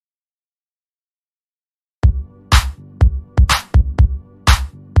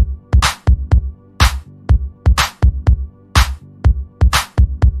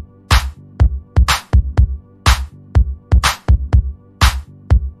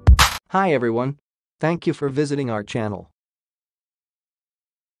Hi everyone. Thank you for visiting our channel.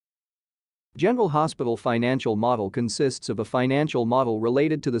 General Hospital Financial Model consists of a financial model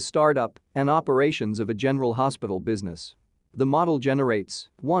related to the startup and operations of a general hospital business. The model generates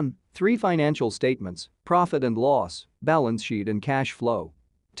 1. 3 financial statements, profit and loss, balance sheet and cash flow.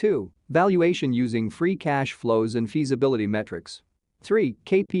 2. Valuation using free cash flows and feasibility metrics. 3.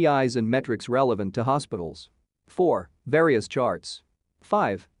 KPIs and metrics relevant to hospitals. 4. Various charts.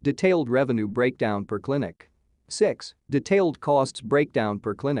 5. Detailed revenue breakdown per clinic. 6. Detailed costs breakdown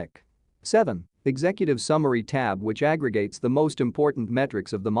per clinic. 7. Executive summary tab which aggregates the most important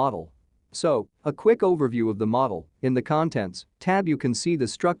metrics of the model. So, a quick overview of the model. In the Contents tab you can see the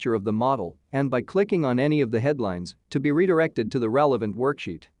structure of the model and by clicking on any of the headlines to be redirected to the relevant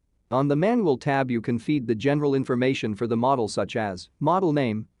worksheet. On the Manual tab you can feed the general information for the model such as model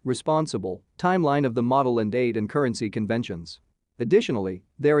name, responsible, timeline of the model and date and currency conventions. Additionally,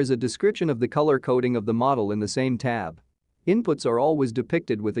 there is a description of the color coding of the model in the same tab. Inputs are always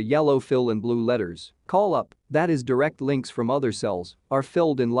depicted with a yellow fill and blue letters. Call up, that is direct links from other cells, are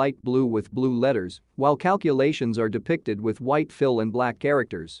filled in light blue with blue letters, while calculations are depicted with white fill and black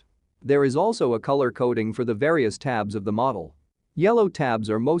characters. There is also a color coding for the various tabs of the model. Yellow tabs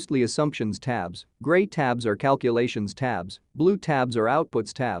are mostly assumptions tabs, gray tabs are calculations tabs, blue tabs are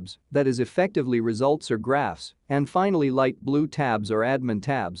outputs tabs, that is effectively results or graphs, and finally light blue tabs are admin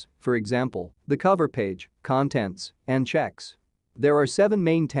tabs, for example, the cover page, contents, and checks. There are 7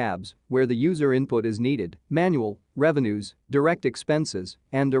 main tabs where the user input is needed: manual, revenues, direct expenses,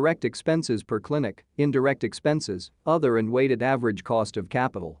 and direct expenses per clinic, indirect expenses, other and weighted average cost of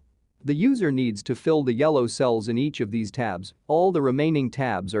capital. The user needs to fill the yellow cells in each of these tabs, all the remaining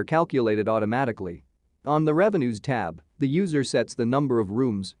tabs are calculated automatically. On the Revenues tab, the user sets the number of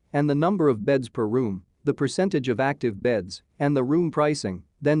rooms and the number of beds per room, the percentage of active beds, and the room pricing.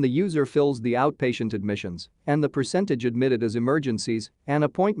 Then the user fills the outpatient admissions and the percentage admitted as emergencies and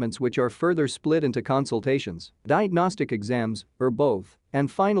appointments which are further split into consultations, diagnostic exams, or both,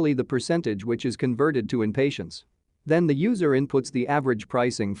 and finally the percentage which is converted to inpatients. Then the user inputs the average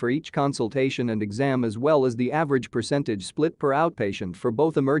pricing for each consultation and exam as well as the average percentage split per outpatient for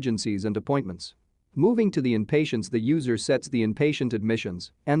both emergencies and appointments. Moving to the inpatients, the user sets the inpatient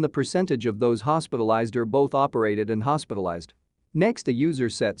admissions and the percentage of those hospitalized or both operated and hospitalized. Next, the user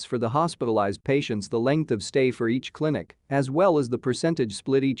sets for the hospitalized patients the length of stay for each clinic as well as the percentage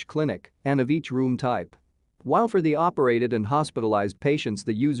split each clinic and of each room type. While for the operated and hospitalized patients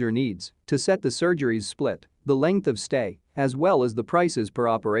the user needs to set the surgeries split, the length of stay, as well as the prices per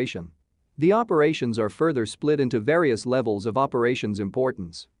operation. The operations are further split into various levels of operations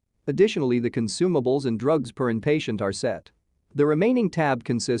importance. Additionally, the consumables and drugs per inpatient are set. The remaining tab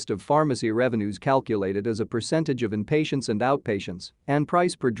consists of pharmacy revenues calculated as a percentage of inpatients and outpatients, and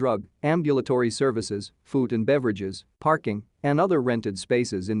price per drug, ambulatory services, food and beverages, parking, and other rented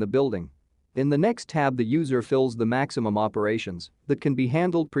spaces in the building. In the next tab the user fills the maximum operations that can be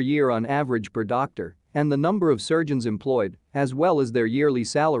handled per year on average per doctor and the number of surgeons employed as well as their yearly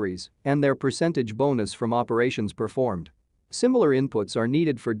salaries and their percentage bonus from operations performed. Similar inputs are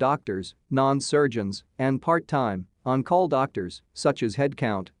needed for doctors, non-surgeons, and part-time, on-call doctors such as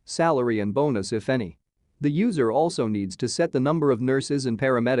headcount, salary and bonus if any. The user also needs to set the number of nurses and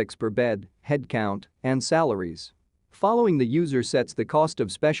paramedics per bed, headcount, and salaries. Following, the user sets the cost of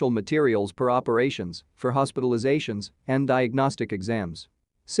special materials per operations for hospitalizations and diagnostic exams.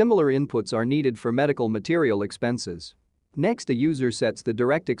 Similar inputs are needed for medical material expenses. Next, the user sets the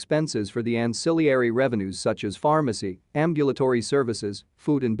direct expenses for the ancillary revenues such as pharmacy, ambulatory services,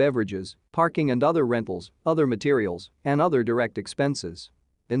 food and beverages, parking and other rentals, other materials, and other direct expenses.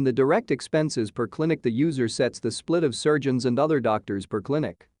 In the direct expenses per clinic, the user sets the split of surgeons and other doctors per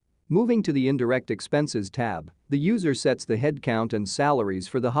clinic. Moving to the Indirect Expenses tab, the user sets the headcount and salaries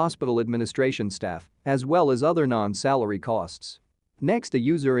for the hospital administration staff, as well as other non-salary costs. Next, the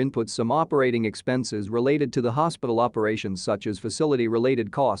user inputs some operating expenses related to the hospital operations such as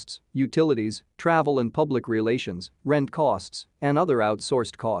facility-related costs, utilities, travel and public relations, rent costs, and other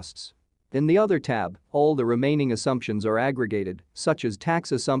outsourced costs. In the Other tab, all the remaining assumptions are aggregated, such as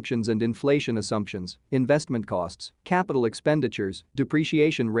tax assumptions and inflation assumptions, investment costs, capital expenditures,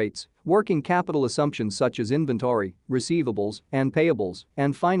 depreciation rates, working capital assumptions such as inventory, receivables, and payables,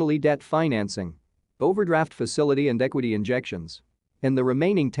 and finally debt financing, overdraft facility and equity injections. In the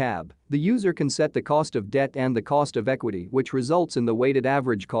remaining tab, the user can set the cost of debt and the cost of equity, which results in the weighted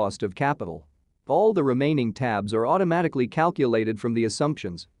average cost of capital. All the remaining tabs are automatically calculated from the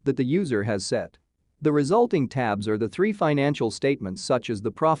assumptions that the user has set. The resulting tabs are the three financial statements such as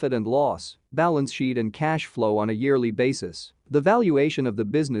the profit and loss, balance sheet and cash flow on a yearly basis, the valuation of the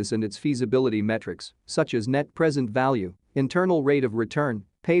business and its feasibility metrics such as net present value, internal rate of return,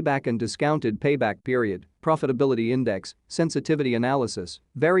 payback and discounted payback period, profitability index, sensitivity analysis,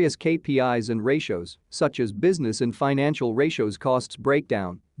 various KPIs and ratios such as business and financial ratios costs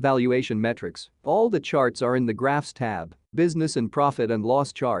breakdown, valuation metrics. All the charts are in the Graphs tab, business and profit and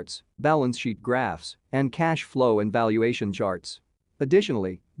loss charts, balance sheet graphs, and cash flow and valuation charts.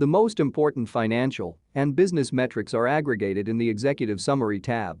 Additionally, the most important financial and business metrics are aggregated in the Executive Summary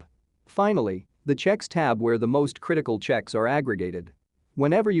tab. Finally, the Checks tab where the most critical checks are aggregated.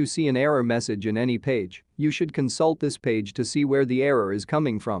 Whenever you see an error message in any page, you should consult this page to see where the error is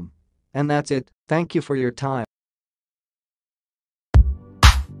coming from. And that's it. Thank you for your time.